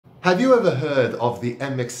Have you ever heard of the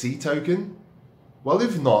MXC token? Well,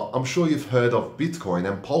 if not, I'm sure you've heard of Bitcoin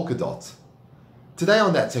and Polkadot. Today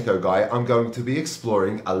on That Techo Guy, I'm going to be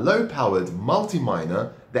exploring a low-powered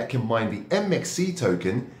multi-miner that can mine the MXC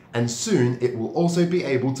token, and soon it will also be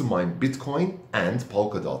able to mine Bitcoin and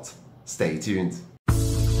Polkadot. Stay tuned.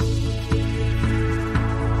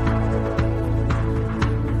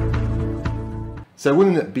 So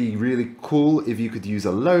wouldn't it be really cool if you could use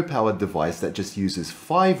a low-powered device that just uses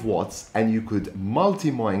 5 watts and you could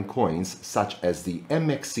multi-mine coins such as the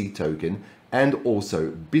MXC token and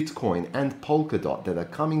also Bitcoin and Polkadot that are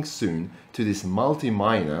coming soon to this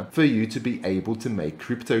multi-miner for you to be able to make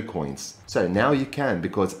crypto coins. So now you can,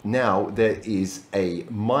 because now there is a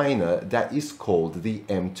miner that is called the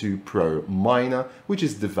M2 Pro Miner, which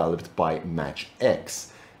is developed by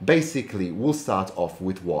MatchX. Basically, we'll start off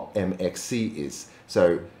with what MXC is.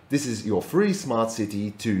 So this is your free smart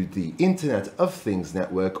city to the Internet of Things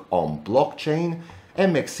network on blockchain.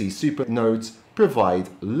 MXC supernodes provide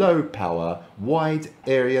low power, wide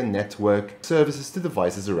area network services to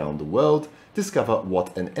devices around the world. Discover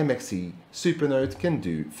what an MXC supernode can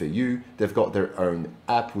do for you. They've got their own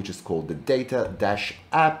app, which is called the Data Dash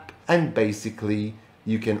app, and basically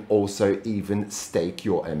you can also even stake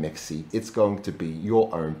your MXC. It's going to be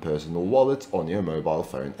your own personal wallet on your mobile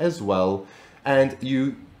phone as well. And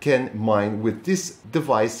you can mine with this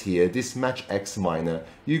device here, this MatchX miner.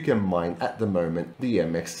 You can mine at the moment the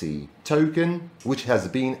MXC token, which has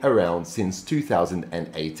been around since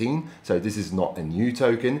 2018. So this is not a new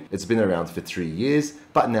token. It's been around for 3 years,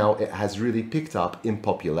 but now it has really picked up in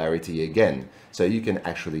popularity again. So you can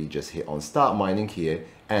actually just hit on start mining here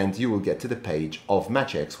and you will get to the page of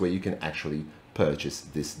MatchX where you can actually purchase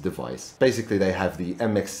this device. Basically, they have the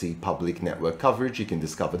MXC public network coverage. You can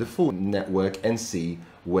discover the full network and see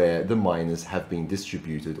where the miners have been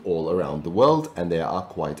distributed all around the world, and there are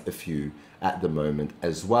quite a few at the moment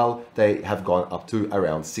as well. They have gone up to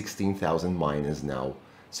around 16,000 miners now,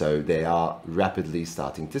 so they are rapidly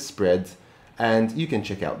starting to spread. And you can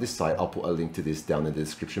check out this site. I'll put a link to this down in the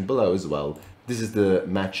description below as well. This is the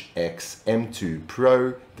MatchX M2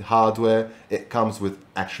 Pro hardware. It comes with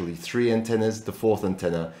actually 3 antennas. The 4th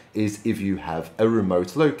antenna is if you have a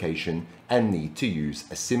remote location and need to use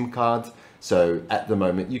a SIM card. So at the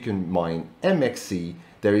moment you can mine MXC.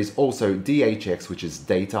 There is also DHX, which is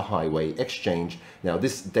Data Highway Exchange. Now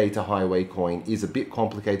this Data Highway coin is a bit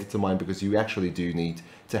complicated to mine because you actually do need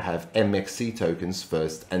to have MXC tokens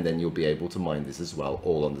first, and then you'll be able to mine this as well,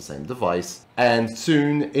 all on the same device. And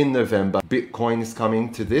soon in November, Bitcoin is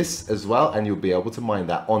coming to this as well, and you'll be able to mine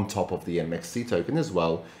that on top of the MXC token as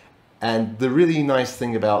well. And the really nice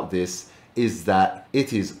thing about this is that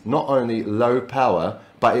it is not only low power,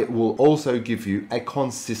 but it will also give you a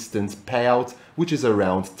consistent payout, which is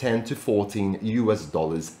around 10 to 14 US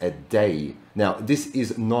dollars a day. Now, this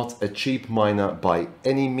is not a cheap miner by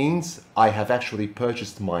any means. I have actually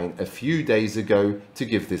purchased mine a few days ago to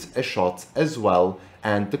give this a shot as well,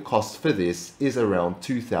 and the cost for this is around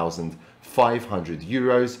 2,500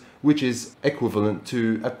 euros, which is equivalent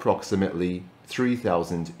to approximately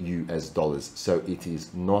 3,000 US dollars. So it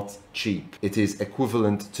is not cheap. It is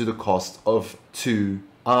equivalent to the cost of 2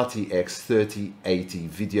 RTX 3080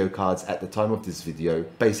 video cards at the time of this video.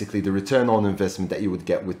 Basically, the return on investment that you would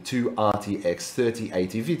get with 2 RTX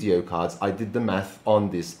 3080 video cards, I did the math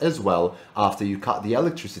on this as well, after you cut the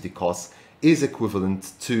electricity costs, is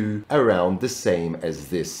equivalent to around the same as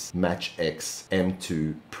this MatchX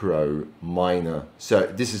M2 Pro Miner. So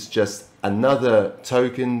this is just another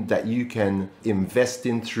token that you can invest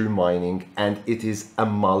in through mining, and it is a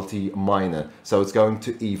multi-miner. So it's going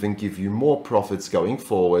to even give you more profits going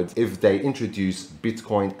forward if they introduce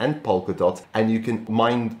Bitcoin and Polkadot, and you can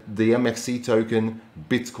mine the MXC token,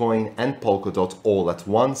 Bitcoin and Polkadot all at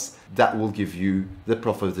once. That will give you the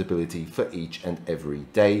profitability for each and every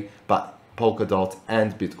day. But Polkadot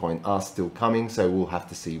and Bitcoin are still coming, so we'll have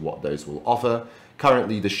to see what those will offer.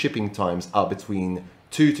 Currently, the shipping times are between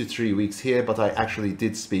 2 to 3 weeks here, but I actually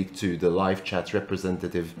did speak to the live chat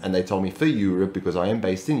representative, and they told me for Europe, because I am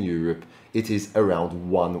based in Europe, it is around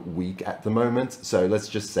 1 week at the moment. So let's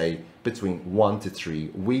just say between 1 to 3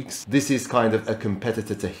 weeks. This is kind of a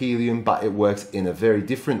competitor to Helium, but it works in a very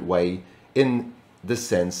different way, in the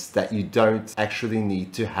sense that you don't actually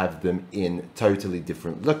need to have them in totally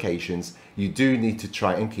different locations. You do need to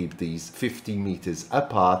try and keep these 50 meters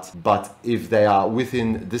apart, but if they are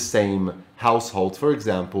within the same household, for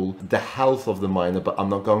example, the health of the miner, but I'm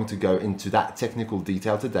not going to go into that technical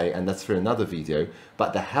detail today, and that's for another video,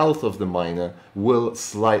 but the health of the miner will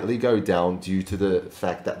slightly go down due to the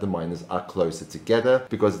fact that the miners are closer together,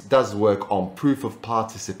 because it does work on proof of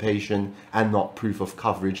participation and not proof of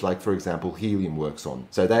coverage, like for example Helium works on.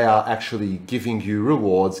 So they are actually giving you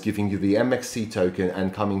rewards, giving you the MXC token,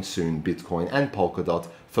 and coming soon Bitcoin and Polkadot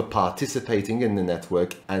for participating in the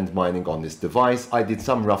network and mining on this device. I did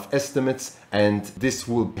some rough estimates, and this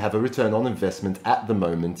will have a return on investment at the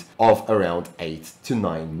moment of around 8 to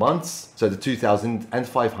 9 months. So the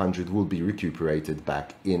 2,500 will be recuperated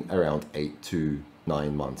back in around 8 to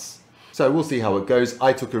 9 months. So we'll see how it goes.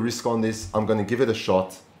 I took a risk on this. I'm going to give it a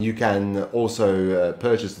shot. You can also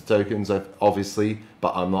purchase the tokens, obviously,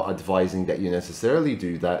 but I'm not advising that you necessarily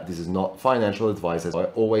do that. This is not financial advice. As I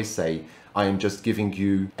always say, I am just giving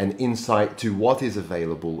you an insight to what is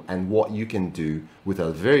available and what you can do with a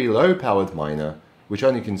very low powered miner, which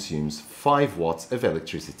only consumes 5 watts of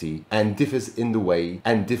electricity and differs in the way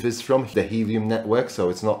and differs from the Helium network. So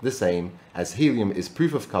it's not the same, as Helium is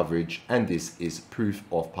proof of coverage and this is proof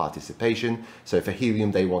of participation. So for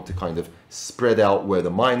Helium, they want to kind of spread out where the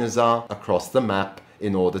miners are across the map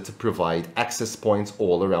in order to provide access points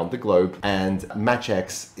all around the globe. And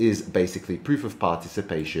MatchX is basically proof of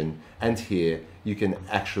participation. And here you can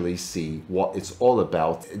actually see what it's all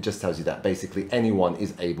about. It just tells you that basically anyone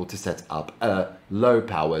is able to set up a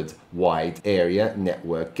low-powered wide area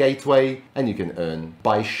network gateway, and you can earn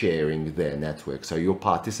by sharing their network. So you're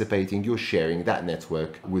participating, you're sharing that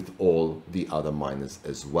network with all the other miners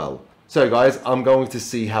as well. So guys, I'm going to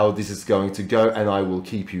see how this is going to go, and I will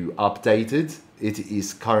keep you updated. It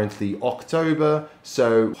is currently October,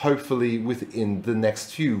 so hopefully within the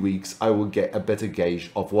next few weeks I will get a better gauge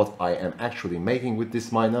of what I am actually making with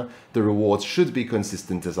this miner. The rewards should be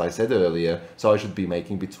consistent, as I said earlier, so I should be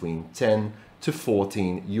making between 10 to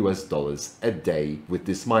 14 US dollars a day with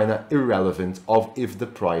this miner, irrelevant of if the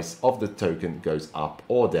price of the token goes up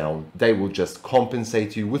or down. They will just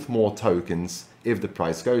compensate you with more tokens if the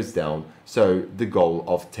price goes down. So the goal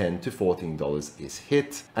of 10 to 14 dollars is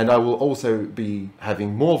hit. And I will also be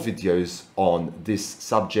having more videos on this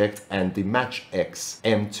subject and the MatchX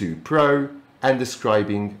M2 Pro, and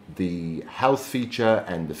describing the health feature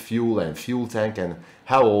and the fuel and fuel tank and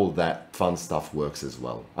how all that fun stuff works as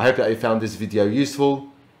well. I hope that you found this video useful.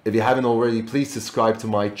 If you haven't already, please subscribe to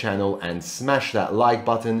my channel and smash that like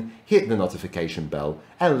button, hit the notification bell,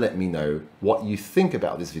 and let me know what you think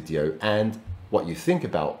about this video and what you think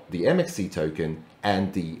about the MXC token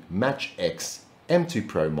and the MatchX M2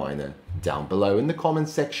 Pro Miner down below in the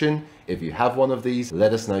comments section. If you have one of these,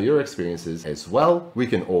 let us know your experiences as well. We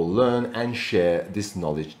can all learn and share this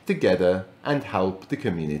knowledge together and help the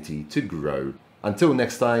community to grow. Until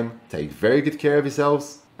next time, take very good care of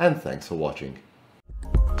yourselves, and thanks for watching.